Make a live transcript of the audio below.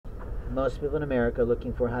Most people in America are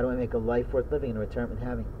looking for, how do I make a life worth living and a retirement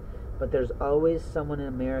having? But there's always someone in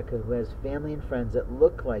America who has family and friends that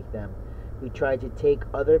look like them, who try to take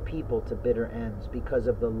other people to bitter ends because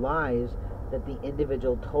of the lies that the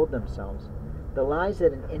individual told themselves. The lies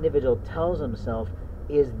that an individual tells himself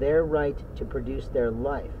is their right to produce their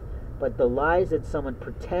life. But the lies that someone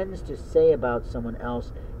pretends to say about someone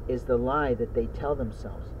else is the lie that they tell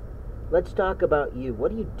themselves. Let's talk about you.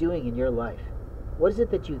 What are you doing in your life? What is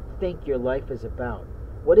it that you think your life is about?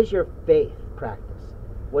 What is your faith practice?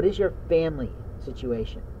 What is your family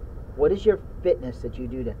situation? What is your fitness that you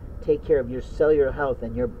do to take care of your cellular health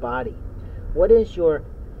and your body? What is your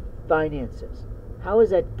finances? How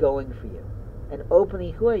is that going for you? And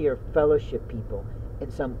openly, who are your fellowship people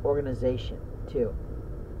in some organization too?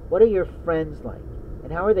 What are your friends like?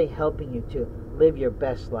 And how are they helping you to live your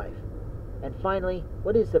best life? And finally,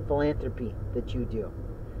 what is the philanthropy that you do?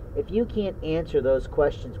 If you can't answer those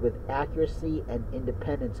questions with accuracy and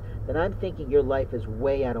independence, then I'm thinking your life is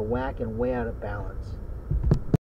way out of whack and way out of balance.